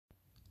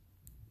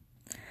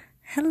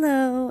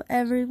Hello,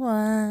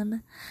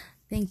 everyone.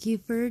 Thank you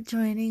for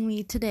joining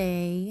me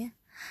today.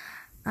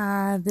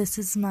 This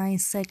is my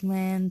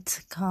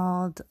segment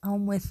called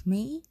Home With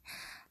Me,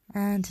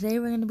 and today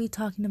we're going to be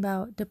talking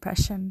about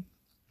depression.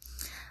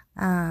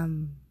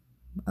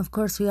 Of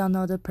course, we all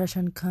know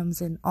depression comes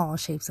in all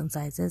shapes and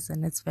sizes,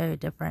 and it's very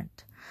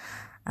different.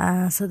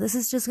 So this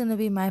is just going to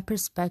be my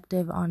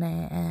perspective on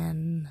it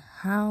and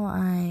how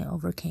I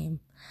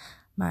overcame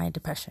my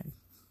depression.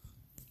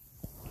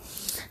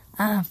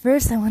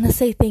 First, I want to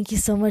say thank you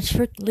so much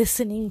for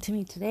listening to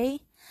me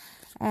today.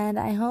 And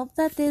I hope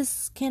that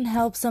this can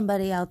help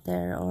somebody out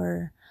there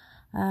or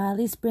at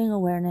least bring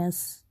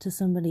awareness to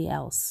somebody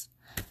else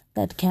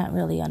that can't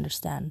really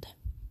understand.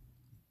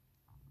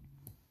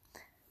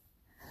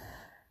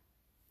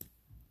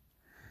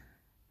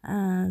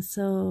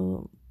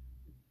 So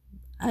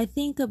I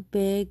think a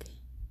big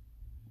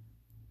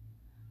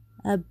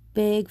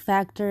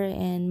factor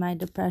in my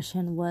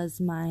depression was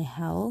my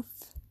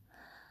health.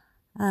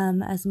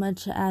 As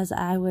much as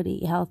I would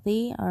eat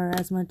healthy, or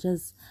as much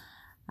as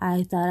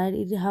I thought I'd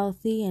eat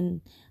healthy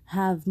and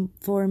have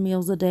 4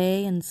 meals a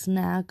day and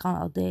snack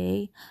all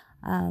day,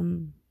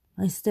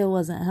 I still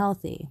wasn't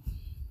healthy.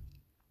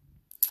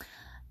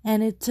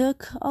 And it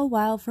took a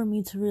while for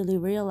me to really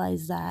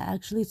realize that. It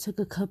actually took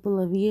a couple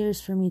of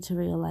years for me to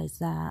realize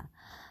that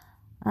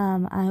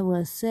I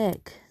was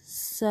sick.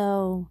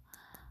 So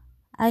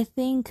I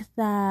think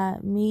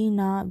that me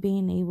not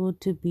being able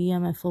to be at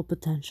my full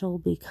potential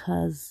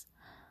because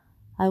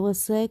I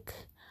was sick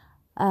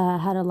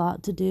had a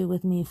lot to do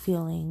with me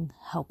feeling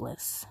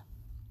helpless,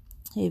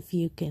 if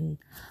you can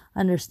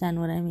understand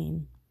what I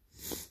mean.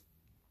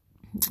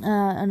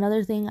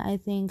 Another thing I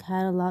think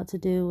had a lot to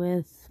do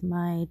with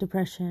my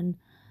depression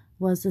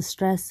was the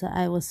stress that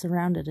I was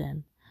surrounded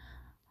in.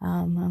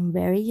 I'm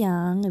very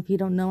young. If you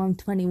don't know, I'm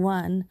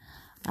 21.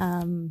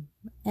 And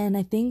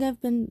I think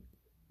I've been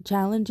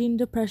challenging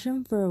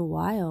depression for a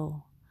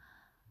while.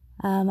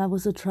 I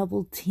was a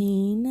troubled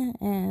teen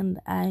and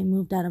I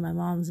moved out of my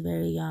mom's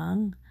very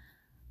young.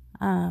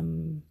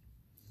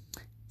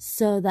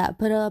 So that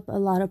put up a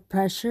lot of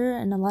pressure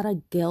and a lot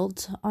of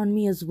guilt on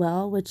me as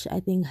well, which I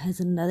think has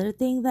another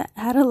thing that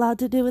had a lot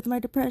to do with my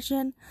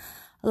depression.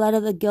 A lot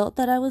of the guilt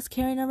that I was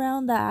carrying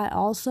around that I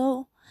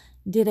also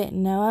didn't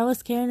know I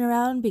was carrying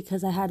around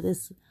because I had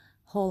this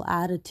whole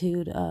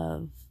attitude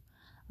of,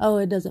 oh,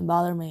 it doesn't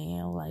bother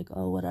me. Like,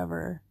 oh,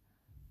 whatever.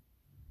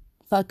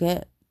 Fuck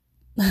it.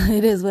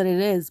 It is what it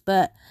is.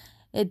 But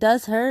it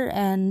does hurt,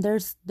 and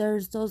there's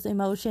those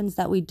emotions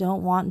that we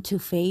don't want to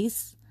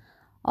face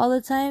all the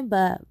time,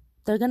 but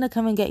they're gonna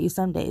come and get you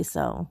someday,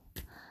 so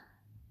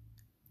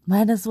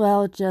might as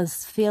well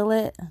just feel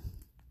it,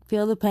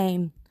 feel the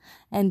pain,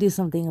 and do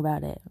something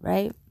about it,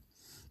 right?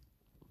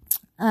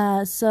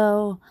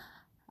 So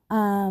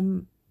I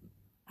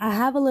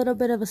have a little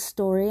bit of a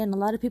story, and a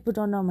lot of people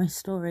don't know my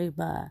story,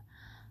 but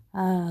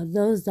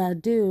those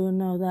that do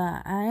know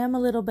that I am a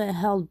little bit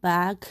held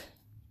back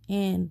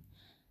in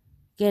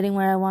getting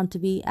where I want to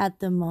be at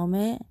the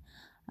moment.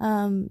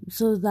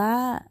 So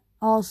that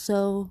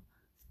also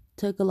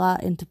took a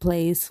lot into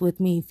place with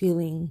me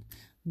feeling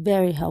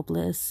very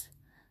helpless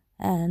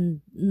and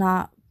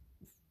not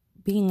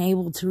being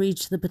able to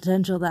reach the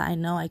potential that I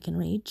know I can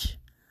reach.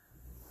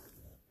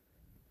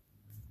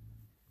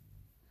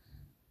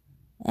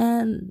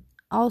 And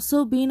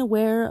also being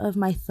aware of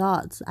my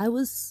thoughts. I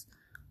was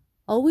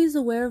always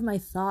aware of my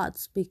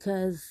thoughts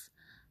because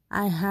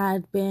I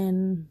had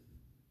been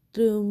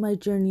through my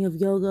journey of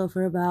yoga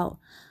for about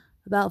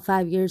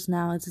 5 years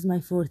now. This is my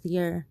 4th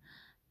year.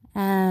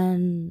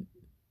 And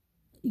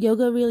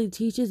yoga really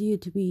teaches you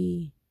to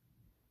be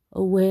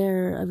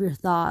aware of your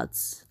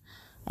thoughts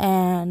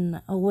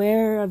and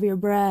aware of your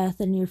breath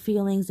and your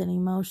feelings and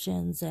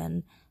emotions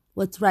and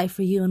what's right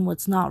for you and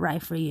what's not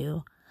right for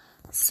you.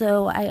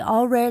 So I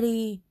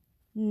already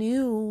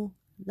knew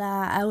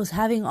that I was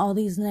having all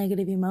these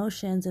negative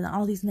emotions and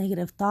all these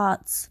negative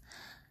thoughts,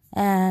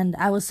 and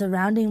I was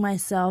surrounding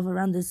myself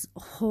around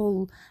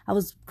I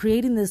was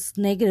creating this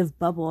negative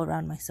bubble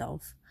around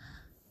myself.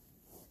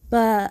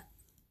 But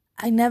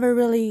I never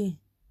really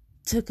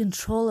took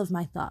control of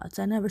my thoughts.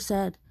 I never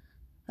said,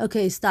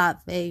 okay,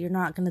 stop, Faye, you're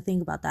not going to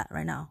think about that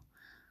right now.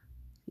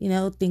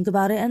 Think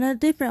about it in a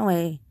different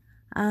way.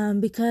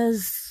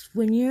 Because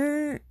when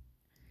you're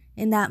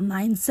in that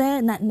mindset,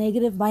 in that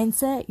negative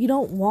mindset, you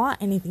don't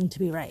want anything to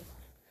be right.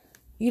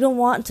 You don't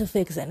want to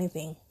fix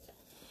anything.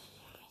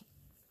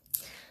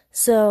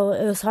 So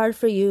it was hard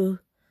for you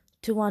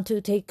to want to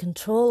take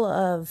control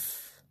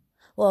of,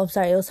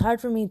 it was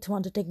hard for me to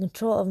want to take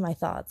control of my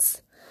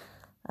thoughts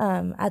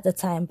at the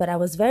time, but I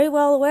was very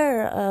well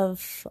aware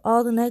of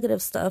all the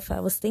negative stuff I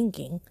was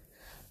thinking.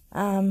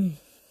 And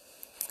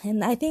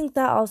I think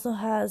that also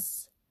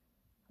has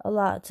a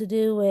lot to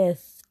do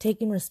with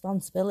taking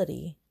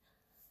responsibility.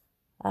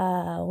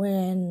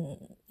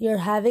 When you're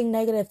having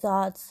negative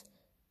thoughts,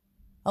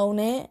 own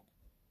it.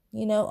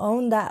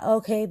 Own that,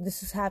 okay,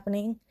 this is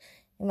happening.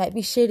 It might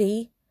be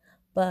shitty,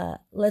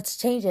 but let's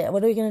change it.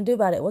 What are we going to do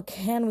about it? What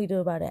can we do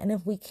about it? And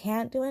if we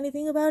can't do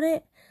anything about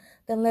it,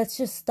 then let's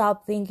just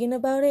stop thinking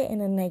about it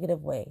in a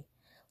negative way.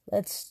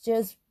 Let's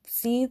just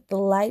see the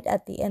light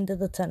at the end of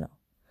the tunnel.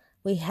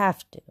 We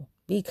have to,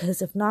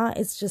 because if not,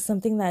 it's just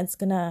something that's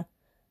gonna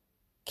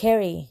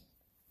carry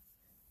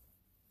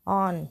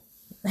on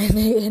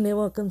and it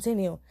will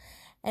continue.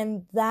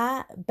 And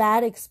that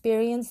bad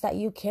experience that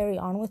you carry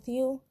on with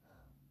you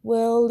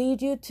will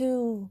lead you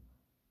to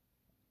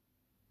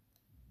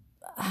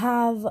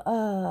have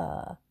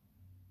an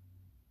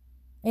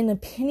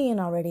opinion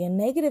already, a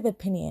negative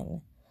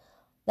opinion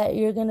that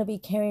you're going to be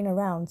carrying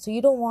around. So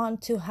you don't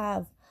want to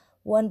have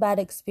one bad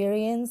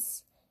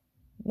experience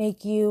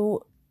make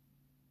you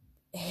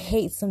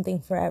hate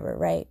something forever,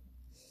 right?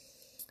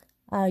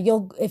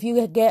 If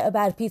you get a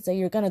bad pizza,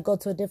 you're going to go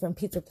to a different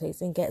pizza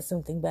place and get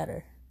something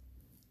better.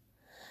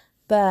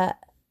 But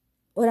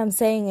what I'm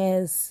saying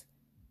is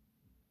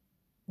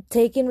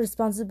taking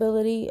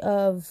responsibility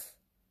of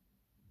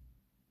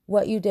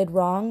what you did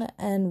wrong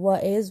and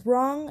what is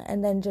wrong,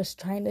 and then just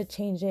trying to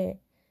change it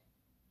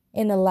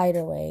in a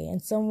lighter way, in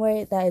some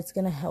way that it's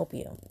going to help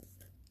you.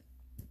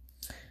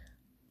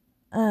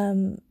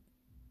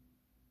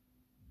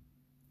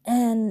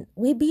 And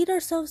we beat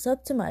ourselves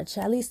up too much.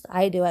 At least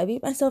I do. I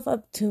beat myself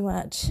up too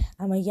much.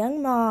 I'm a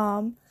young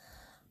mom.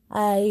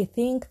 I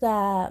think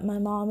that my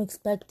mom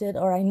expected,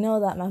 or I know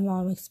that my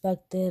mom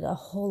expected a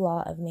whole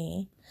lot of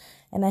me.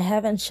 And I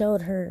haven't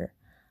showed her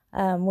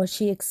what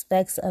she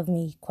expects of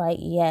me quite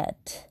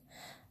yet.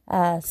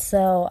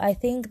 So I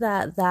think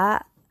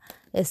that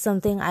is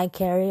something I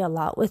carry a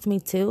lot with me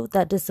too,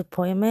 that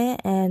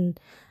disappointment. And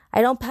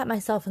I don't pat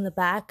myself in the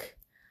back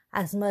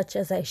as much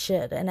as I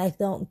should. And I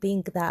don't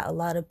think that a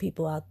lot of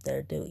people out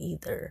there do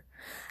either.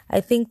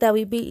 I think that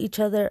we beat each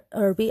other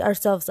or beat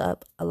ourselves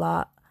up a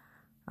lot.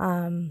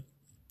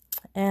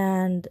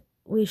 And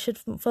we should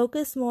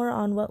focus more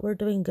on what we're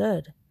doing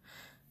good.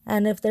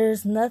 And if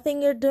there's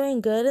nothing you're doing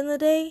good in the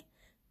day,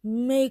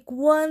 make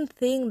one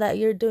thing that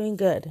you're doing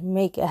good.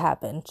 Make it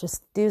happen.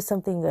 Just do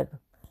something good.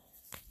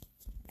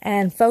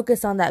 And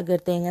focus on that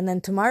good thing. And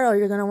then tomorrow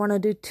you're going to want to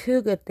do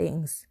 2 good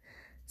things.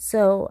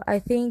 So I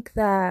think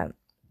that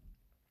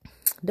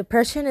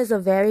depression is a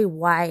very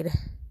wide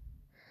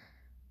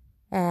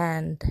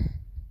and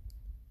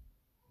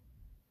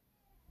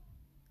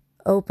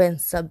open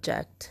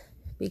subject.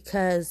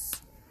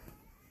 Because,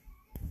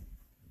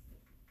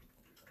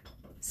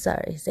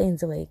 sorry,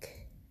 Zane's awake.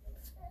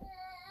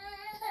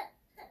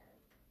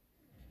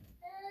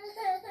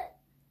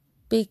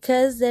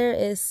 Because there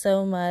is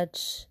so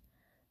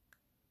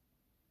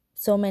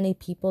many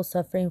people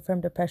suffering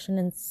from depression,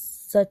 and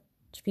such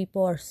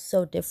people are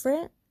so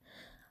different.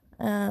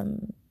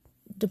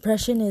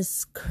 Depression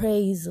is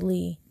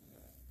crazily,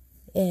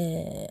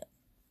 it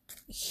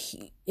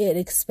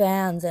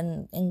expands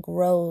and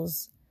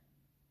grows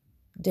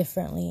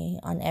differently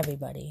on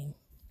everybody,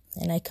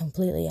 and I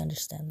completely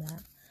understand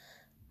that.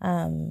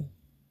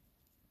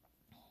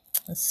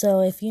 So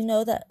if you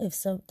know that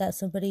that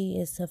somebody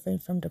is suffering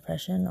from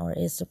depression or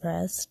is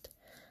depressed,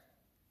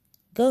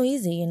 go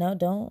easy,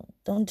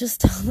 don't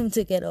just tell them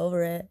to get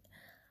over it.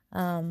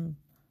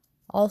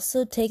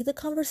 Also take the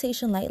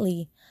conversation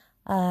lightly.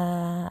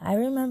 I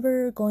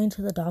remember going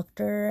to the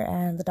doctor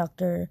and the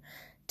doctor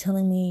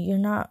telling me, you're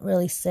not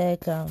really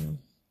sick. I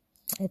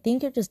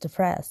think you're just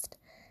depressed.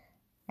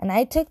 And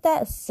I took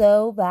that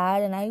so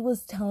bad, and I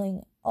was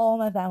telling all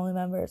my family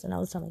members, and I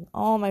was telling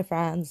all my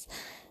friends,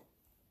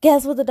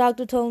 guess what the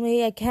doctor told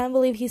me? I can't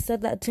believe he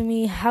said that to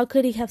me. How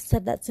could he have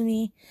said that to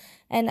me?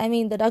 And I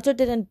mean, the doctor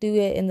didn't do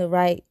it in the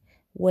right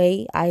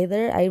way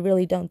either. I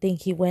really don't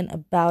think he went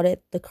about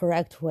it the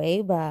correct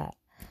way, but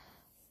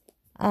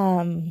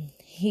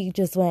he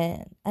just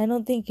went, I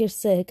don't think you're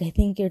sick. I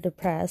think you're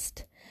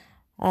depressed.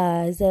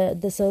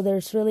 So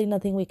there's really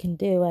nothing we can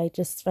do. I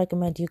just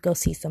recommend you go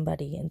see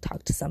somebody and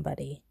talk to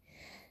somebody.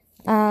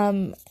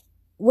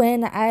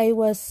 When I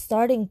was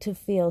starting to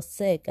feel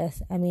sick,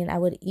 I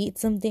would eat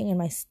something and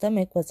my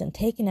stomach wasn't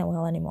taking it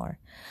well anymore.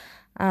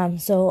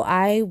 So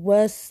I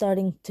was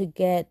starting to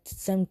get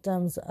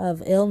symptoms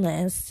of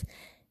illness,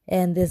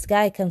 and this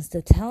guy comes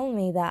to tell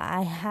me that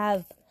I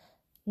have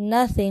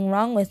nothing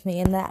wrong with me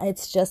and that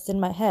it's just in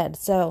my head.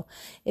 So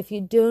if you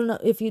do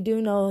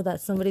know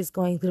that somebody's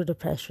going through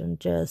depression,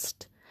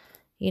 just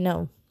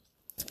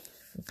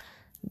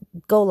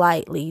go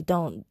lightly.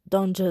 Don't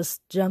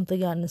just jump the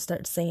gun and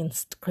start saying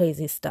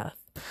crazy stuff.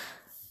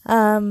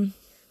 I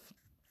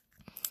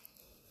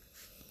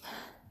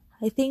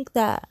think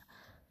that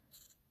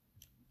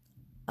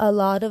a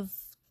lot of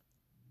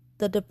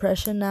the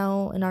depression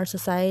now in our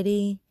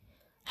society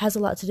has a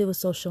lot to do with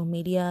social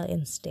media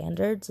and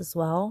standards as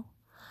well.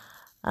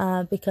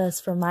 Because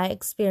from my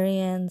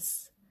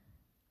experience,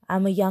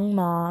 I'm a young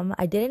mom.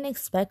 I didn't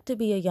expect to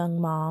be a young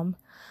mom.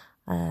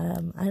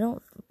 I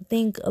don't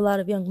think a lot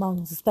of young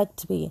moms expect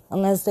to be,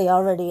 unless they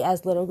already,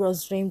 as little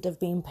girls, dreamed of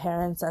being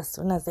parents as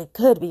soon as they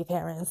could be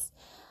parents.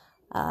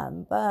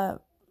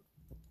 But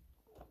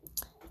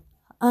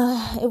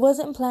it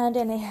wasn't planned,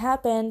 and it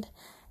happened.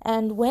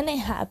 And when it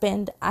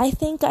happened, I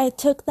think I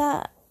took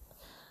that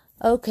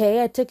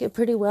okay, I took it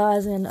pretty well,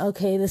 as in,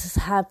 okay, this is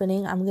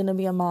happening. I'm going to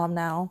be a mom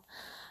now.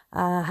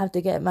 I have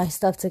to get my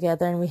stuff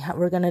together, and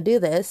we're going to do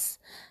this.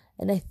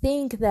 And I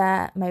think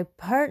that my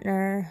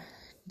partner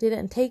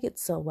didn't take it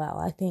so well.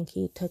 I think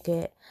he took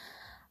it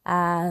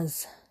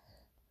as,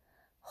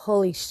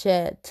 holy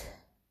shit,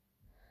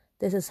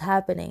 this is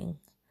happening,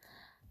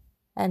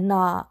 and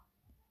not,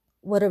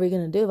 what are we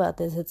going to do about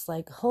this? It's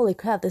like, holy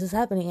crap, this is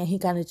happening. And he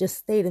kind of just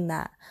stayed in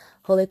that,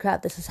 holy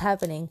crap, this is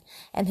happening.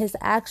 And his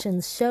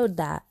actions showed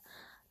that.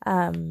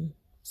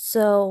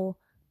 So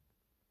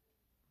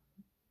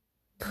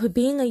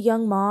being a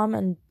young mom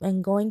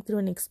and going through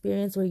an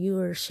experience where you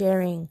were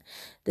sharing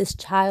this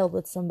child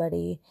with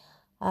somebody,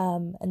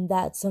 and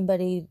that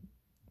somebody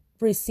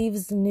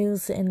receives the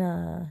news in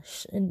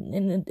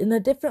a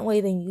different way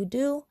than you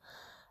do,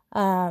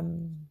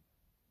 on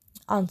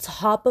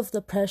top of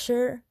the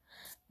pressure,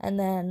 and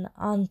then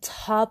on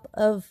top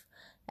of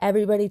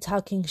everybody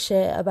talking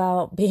shit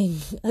about being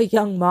a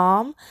young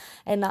mom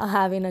and not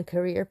having a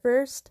career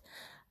first.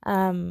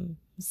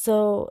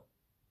 So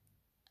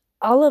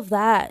all of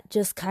that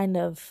just kind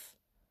of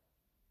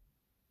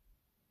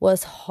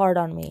was hard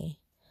on me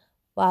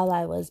while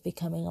I was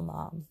becoming a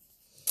mom.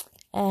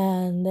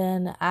 And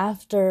then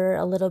after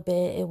a little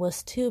bit, it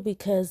was too,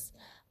 because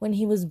when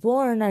he was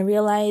born, I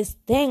realized,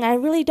 dang, I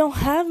really don't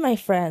have my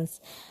friends.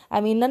 I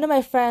mean, none of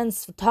my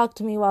friends talked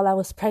to me while I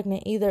was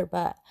pregnant either,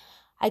 but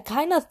I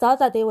kind of thought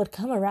that they would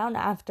come around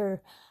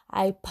after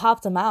I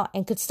popped them out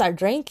and could start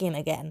drinking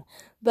again.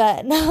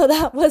 But no,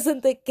 that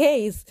wasn't the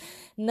case.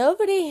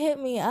 Nobody hit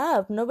me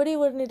up. Nobody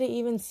wanted to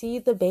even see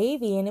the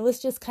baby. And it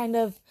was just kind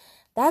of,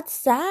 that's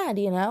sad,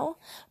 you know?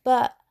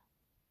 But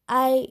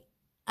I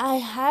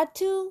had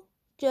to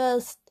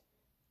just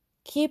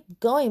keep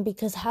going,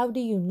 because how do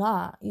you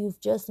not? You've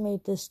just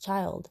made this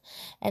child.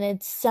 And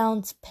it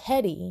sounds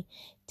petty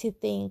to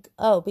think,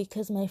 oh,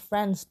 because my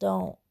friends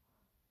don't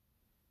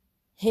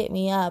hit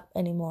me up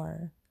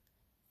anymore,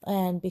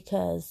 and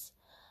because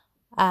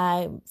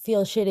I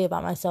feel shitty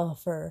about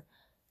myself for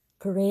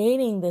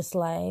creating this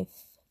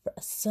life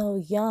so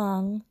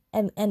young.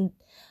 And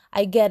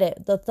I get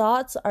it. The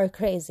thoughts are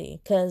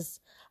crazy, because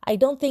I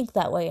don't think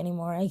that way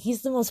anymore.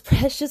 He's the most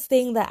precious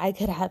thing that I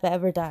could have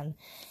ever done.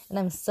 And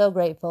I'm so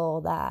grateful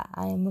that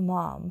I am a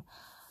mom.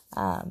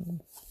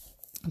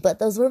 But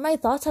those were my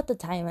thoughts at the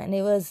time. And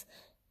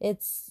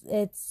it's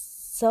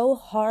so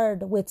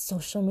hard with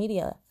social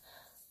media.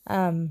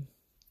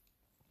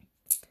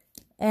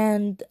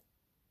 And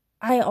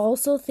I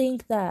also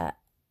think that,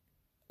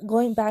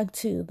 going back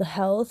to the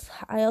health,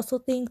 I also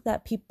think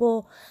that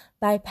people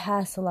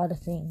bypass a lot of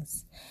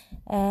things,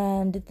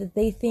 and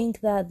they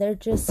think that they're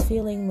just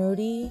feeling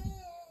moody.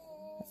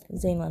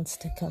 Zane wants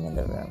to come in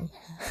the room.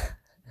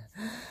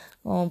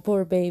 Oh,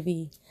 poor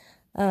baby.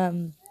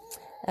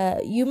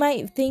 You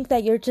might think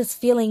that you're just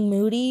feeling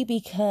moody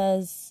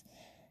because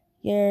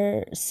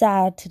you're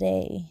sad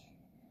today.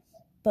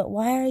 But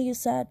why are you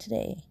sad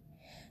today?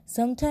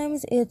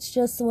 Sometimes it's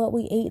just what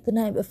we ate the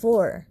night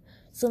before.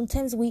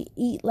 Sometimes we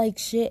eat like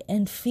shit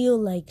and feel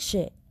like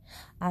shit.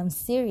 I'm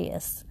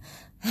serious.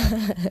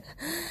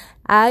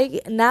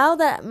 Now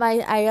that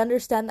I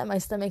understand that my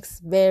stomach's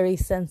very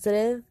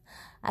sensitive,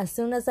 as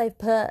soon as I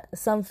put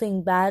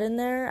something bad in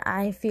there,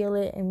 I feel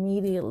it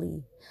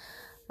immediately.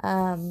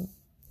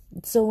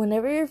 So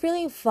whenever you're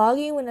feeling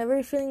foggy, whenever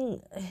you're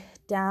feeling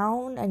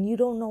down and you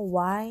don't know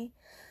why,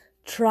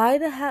 try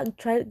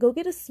to go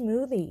get a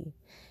smoothie.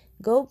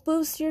 Go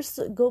boost your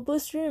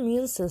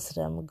immune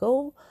system.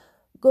 Go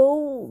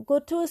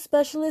to a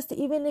specialist,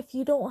 even if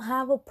you don't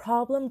have a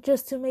problem,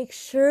 just to make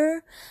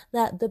sure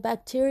that the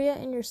bacteria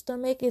in your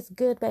stomach is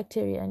good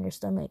bacteria in your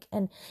stomach,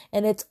 and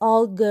it's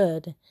all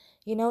good.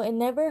 You know, it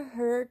never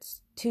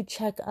hurts to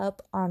check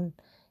up on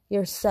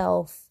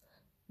yourself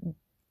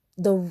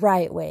the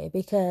right way,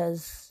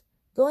 because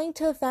going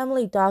to a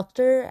family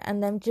doctor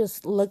and them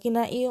just looking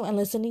at you and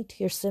listening to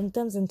your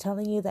symptoms and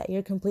telling you that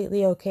you're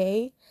completely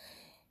okay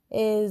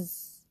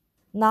is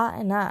not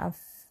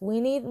enough. We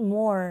need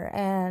more,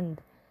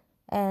 and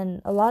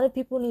a lot of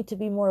people need to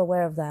be more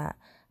aware of that.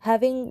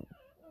 Having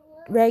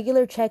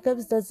regular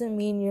checkups doesn't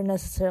mean you're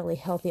necessarily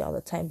healthy all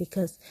the time,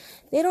 because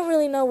they don't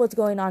really know what's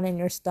going on in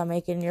your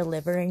stomach, in your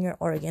liver, in your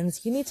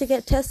organs. You need to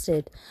get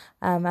tested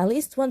at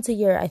least once a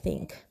year, I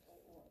think,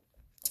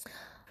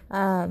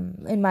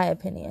 in my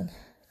opinion.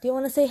 Do you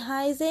want to say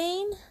hi,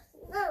 Zane?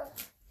 No.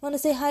 Want to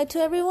say hi to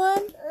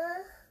everyone?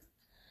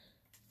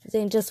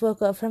 Zane just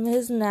woke up from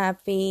his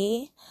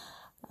nappy.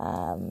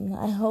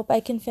 I hope I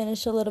can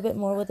finish a little bit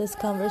more with this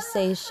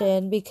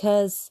conversation,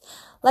 because,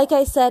 like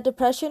I said,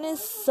 depression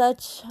is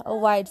such a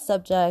wide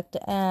subject,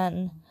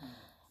 and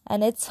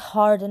it's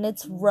hard and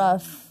it's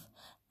rough,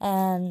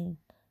 and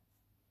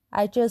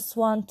I just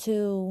want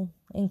to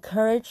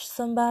encourage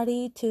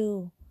somebody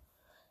to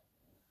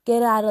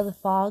get out of the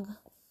fog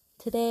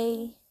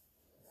today,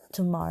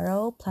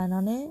 tomorrow, plan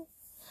on it,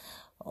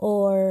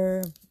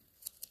 or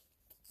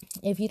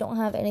if you don't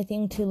have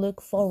anything to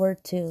look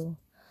forward to,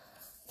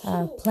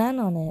 plan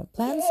on it.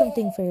 Plan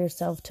something for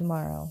yourself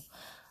tomorrow.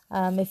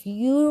 If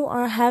you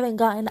haven't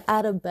gotten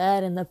out of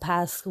bed in the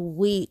past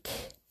week,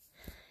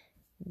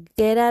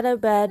 get out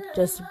of bed,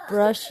 just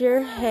brush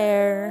your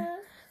hair,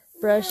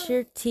 brush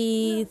your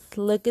teeth,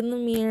 look in the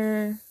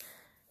mirror,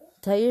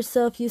 tell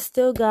yourself you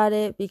still got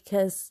it,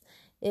 because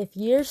if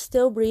you're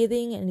still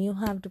breathing and you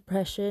have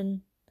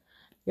depression,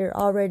 you're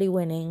already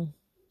winning.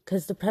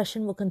 Because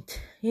depression will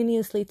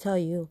continuously tell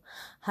you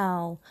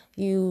how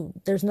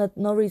there's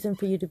no reason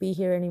for you to be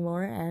here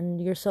anymore, and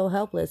you're so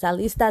helpless. At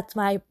least that's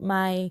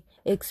my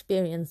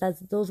experience.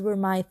 Those were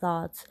my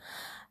thoughts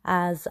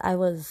as I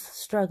was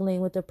struggling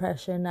with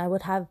depression. I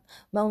would have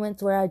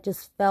moments where I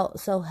just felt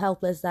so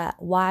helpless that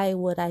why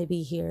would I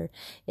be here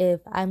if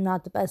I'm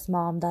not the best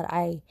mom that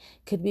I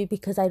could be,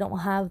 because I don't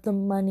have the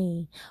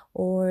money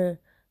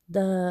or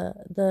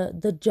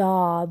the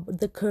job,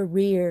 the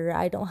career.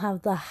 I don't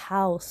have the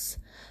house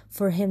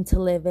for him to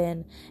live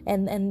in.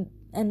 And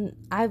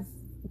I've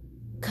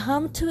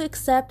come to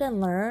accept and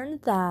learn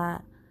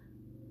that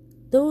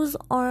those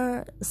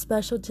are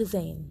special to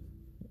Zane.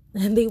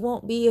 And they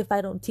won't be if I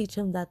don't teach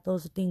him that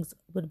those things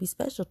would be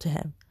special to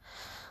him.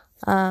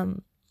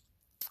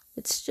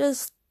 It's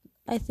just,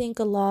 I think,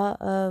 a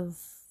lot of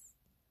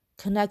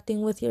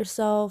connecting with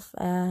yourself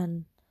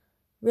and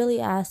really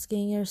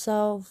asking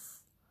yourself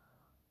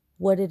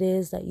what it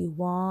is that you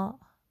want.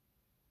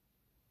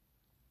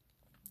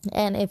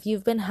 And if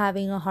you've been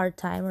having a hard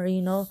time, or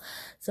you know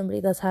somebody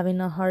that's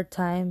having a hard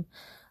time,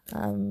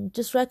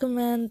 just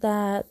recommend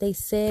that they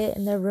sit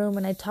in their room.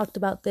 And I talked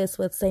about this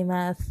with Say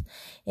Math.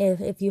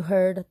 If you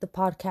heard the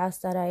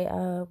podcast that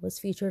I was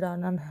featured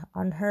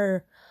on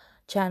her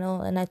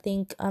channel, and I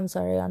think on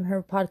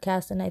her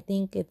podcast, and I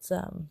think it's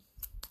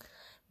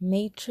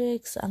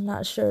Matrix. I'm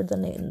not sure the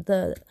name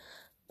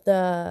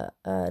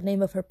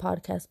name of her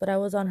podcast, but I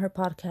was on her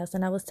podcast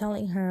and I was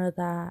telling her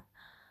that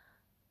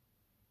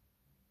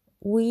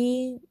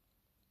I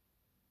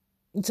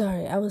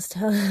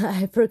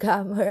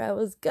forgot where I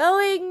was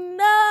going.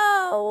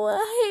 No,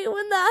 I hate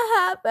when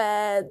that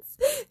happens.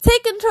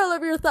 Take control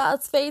of your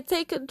thoughts, Faith.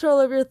 Take control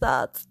of your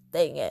thoughts.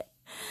 Dang it.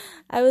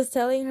 I was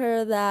telling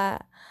her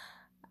that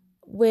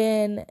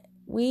when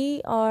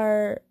we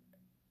are...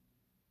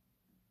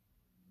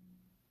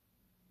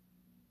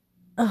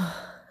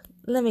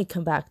 let me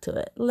come back to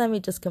it. Let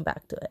me just come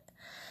back to it.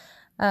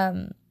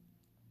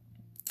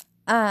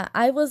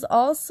 I was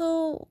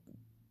also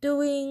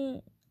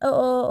doing...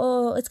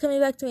 Oh, it's coming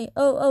back to me.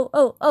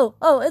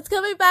 It's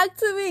coming back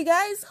to me,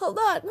 guys. Hold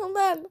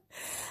on.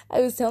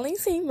 I was telling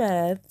Saint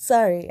Math.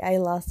 Sorry, I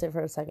lost it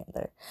for a second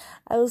there.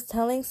 I was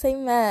telling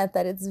Saint Math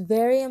that it's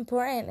very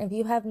important, if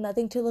you have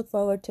nothing to look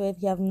forward to,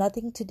 if you have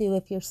nothing to do,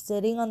 if you're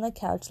sitting on the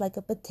couch like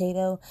a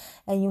potato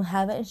and you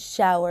haven't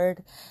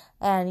showered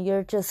and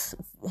you're just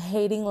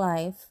hating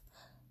life,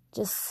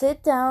 just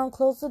sit down,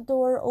 close the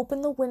door,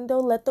 open the window,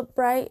 let the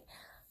bright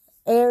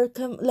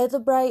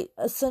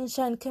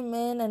sunshine come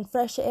in and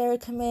fresh air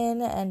come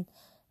in, and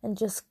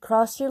just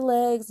cross your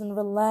legs and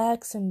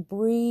relax and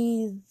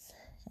breathe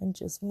and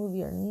just move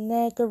your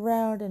neck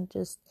around and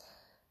just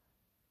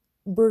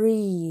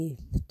breathe.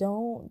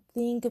 Don't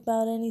think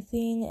about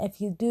anything. If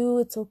you do,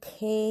 it's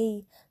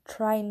okay.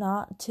 Try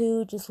not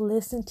to. Just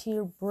listen to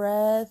your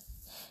breath.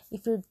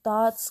 If your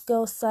thoughts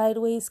go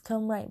sideways,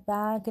 come right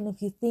back. And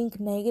if you think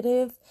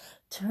negative,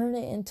 turn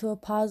it into a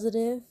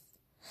positive.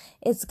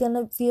 It's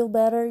gonna feel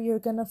better. You're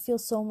gonna feel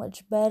so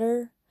much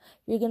better.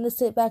 You're gonna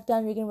sit back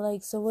down. You're gonna be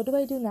like, so what do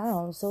I do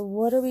now? So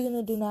what are we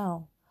gonna do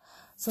now?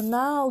 So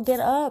now get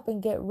up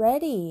and get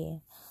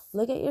ready.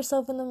 Look at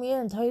yourself in the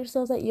mirror and tell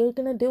yourself that you're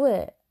gonna do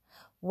it.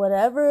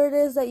 Whatever it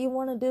is that you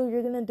want to do,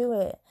 you're gonna do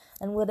it.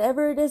 And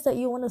whatever it is that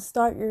you want to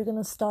start, you're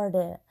gonna start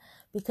it,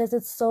 because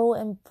it's so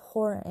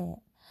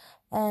important.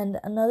 And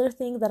another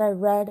thing that I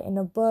read in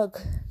a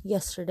book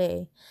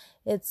yesterday,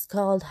 it's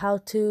called How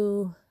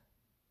to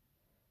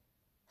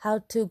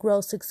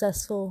Grow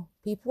Successful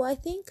People, I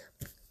think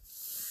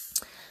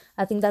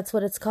that's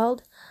what it's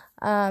called.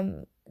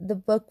 The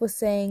book was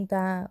saying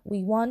that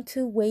we want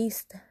to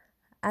waste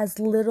as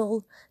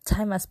little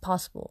time as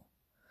possible.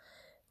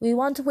 We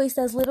want to waste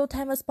as little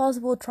time as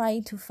possible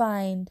trying to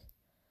find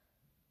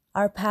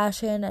our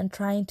passion and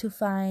trying to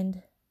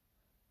find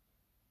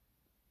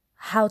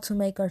how to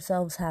make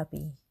ourselves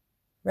happy,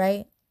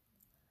 right?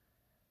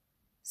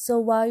 So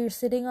while you're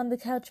sitting on the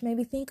couch,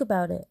 maybe think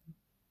about it.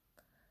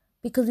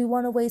 Because we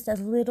want to waste as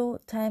little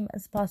time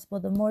as possible.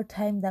 The more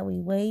time that we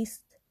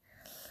waste,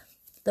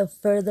 the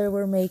further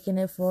we're making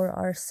it for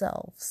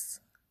ourselves.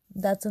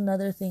 That's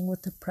another thing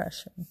with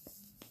depression.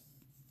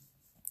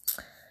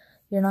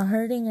 You're not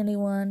hurting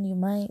anyone. You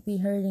might be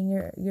hurting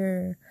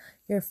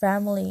your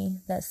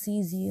family that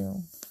sees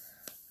you,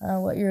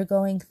 what you're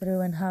going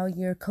through and how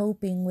you're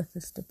coping with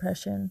this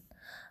depression.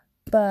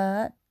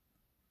 But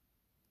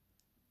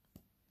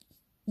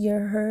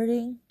you're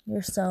hurting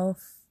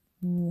yourself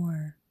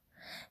more.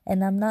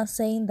 And I'm not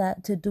saying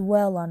that to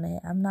dwell on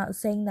it. I'm not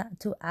saying that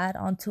to add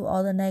on to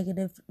all the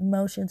negative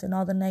emotions and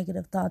all the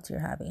negative thoughts you're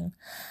having.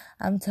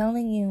 I'm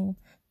telling you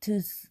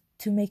to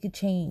make a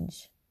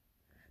change.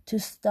 To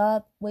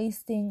stop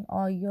wasting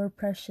all your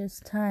precious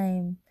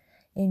time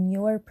in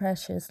your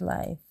precious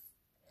life.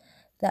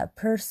 That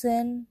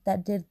person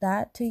that did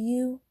that to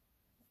you,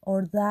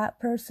 or that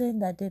person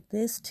that did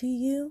this to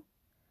you,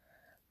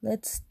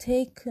 let's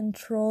take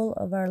control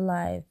of our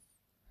life.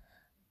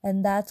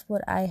 And that's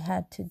what I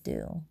had to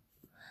do.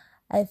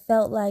 I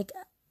felt like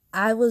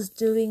I was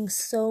doing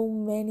so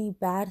many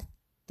bad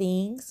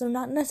things, or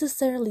not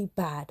necessarily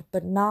bad,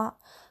 but not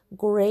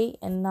great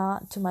and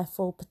not to my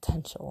full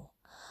potential.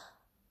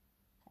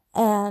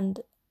 And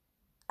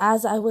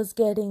as I was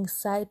getting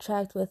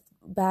sidetracked with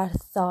bad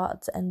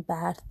thoughts and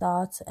bad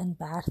thoughts and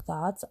bad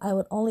thoughts, I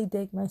would only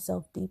dig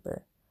myself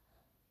deeper.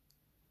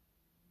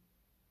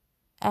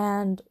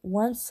 And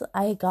once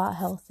I got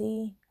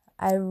healthy,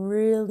 I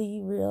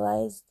really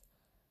realized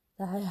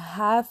that I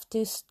have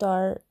to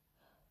start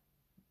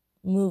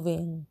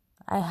moving.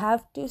 I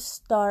have to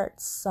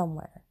start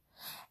somewhere.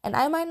 And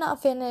I might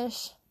not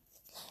finish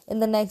in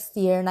the next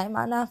year, and I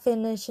might not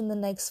finish in the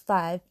next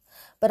 5,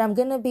 but I'm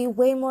going to be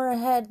way more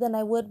ahead than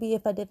I would be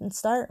if I didn't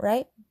start,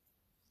 right?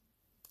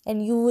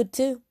 And you would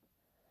too.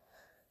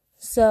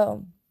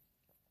 So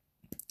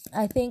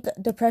I think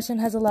depression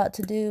has a lot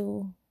to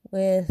do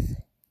with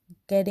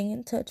getting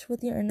in touch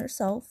with your inner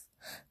self,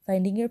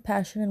 finding your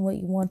passion and what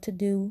you want to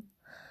do.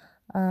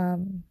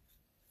 And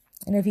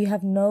if you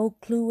have no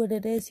clue what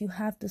it is, you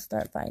have to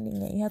start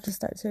finding it. You have to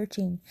start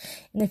searching.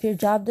 And if your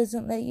job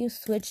doesn't let you,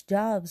 switch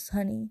jobs,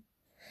 honey.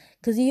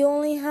 Because you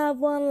only have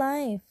one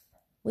life.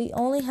 We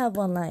only have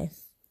one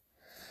life.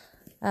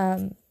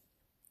 I'm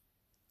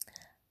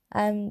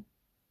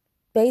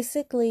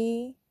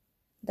basically,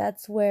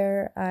 that's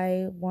where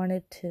I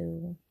wanted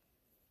to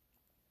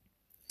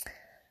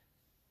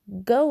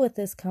go with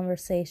this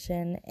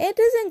conversation. It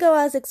doesn't go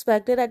as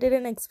expected. I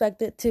didn't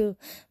expect it to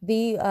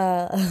be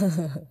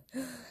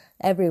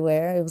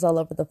everywhere. It was all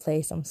over the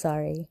place. I'm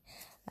sorry.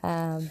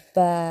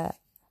 But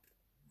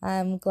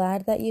I'm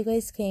glad that you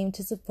guys came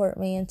to support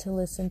me and to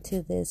listen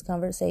to this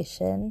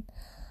conversation.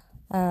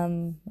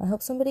 I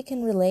hope somebody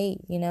can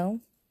relate,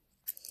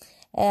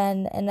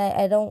 And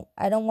I don't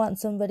want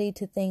somebody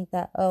to think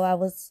that, oh, I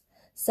was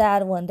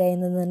sad one day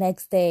and then the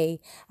next day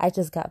I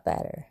just got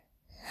better.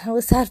 I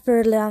was sad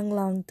for a long,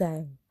 long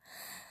time.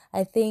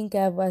 I think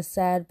I was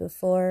sad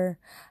before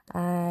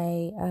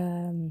I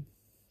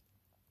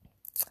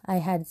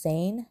had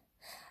Zane.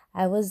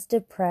 I was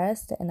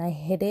depressed and I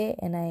hid it,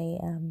 and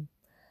I'm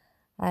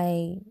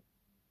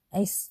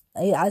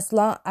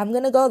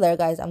gonna go there,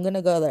 guys. I'm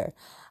gonna go there.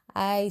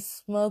 I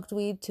smoked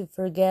weed to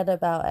forget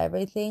about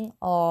everything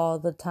all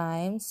the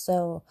time.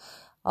 So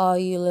all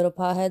you little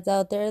potheads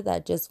out there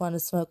that just want to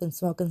smoke and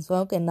smoke and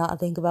smoke and not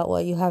think about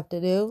what you have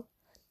to do,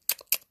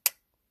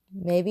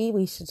 maybe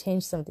we should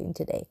change something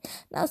today.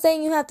 Not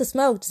saying you have to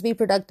smoke, just be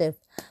productive.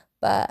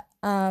 But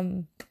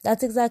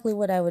that's exactly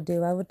what I would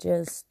do. I would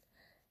just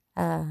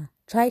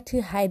try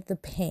to hide the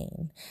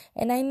pain.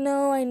 And I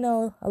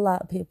know a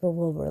lot of people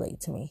will relate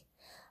to me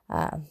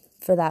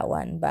for that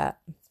one. But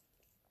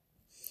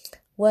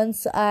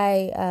once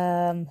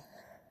I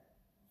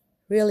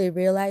really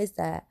realized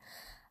that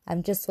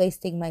I'm just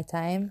wasting my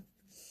time,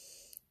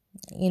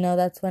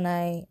 that's when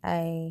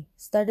I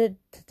started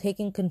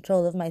taking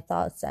control of my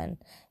thoughts, and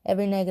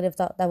every negative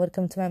thought that would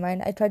come to my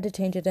mind, I tried to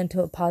change it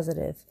into a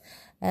positive.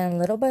 And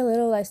little by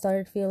little, I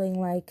started feeling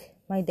like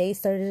my day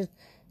started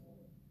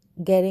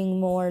getting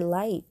more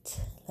light.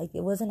 Like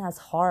it wasn't as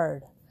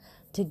hard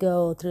to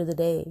go through the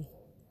day.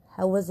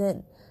 I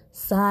wasn't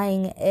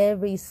sighing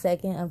every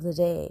second of the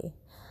day.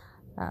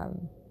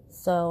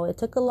 So it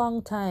took a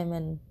long time,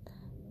 and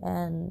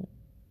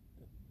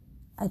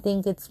I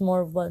think it's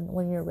more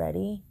when you're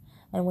ready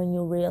and when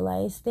you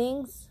realize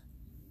things.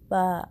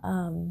 But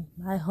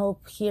I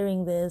hope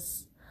hearing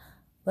this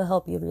will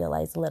help you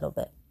realize a little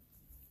bit.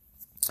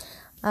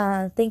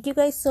 Thank you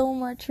guys so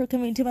much for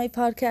coming to my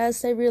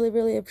podcast. I really,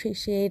 really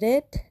appreciate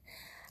it.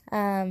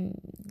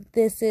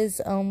 This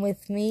is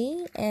with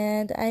me,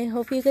 and I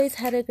hope you guys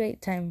had a great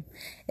time.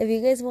 If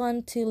you guys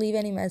want to leave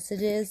any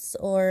messages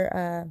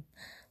or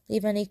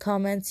leave any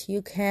comments,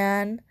 you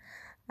can.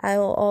 I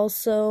will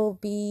also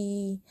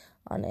be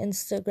on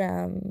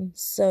Instagram,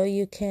 so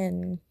you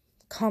can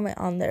comment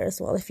on there as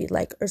well if you'd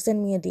like, or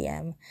send me a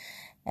DM.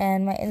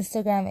 And my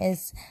Instagram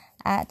is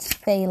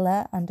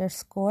 @Fela_. And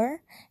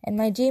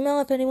my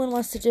Gmail, if anyone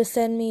wants to just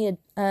send me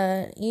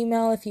an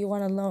email if you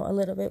want to know a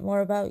little bit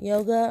more about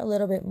yoga, a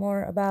little bit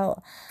more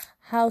about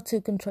how to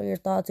control your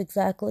thoughts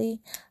exactly,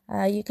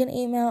 you can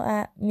email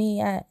at me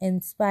at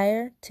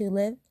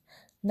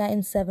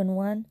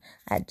inspire2live971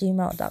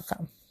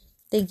 @gmail.com.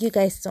 Thank you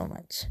guys so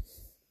much.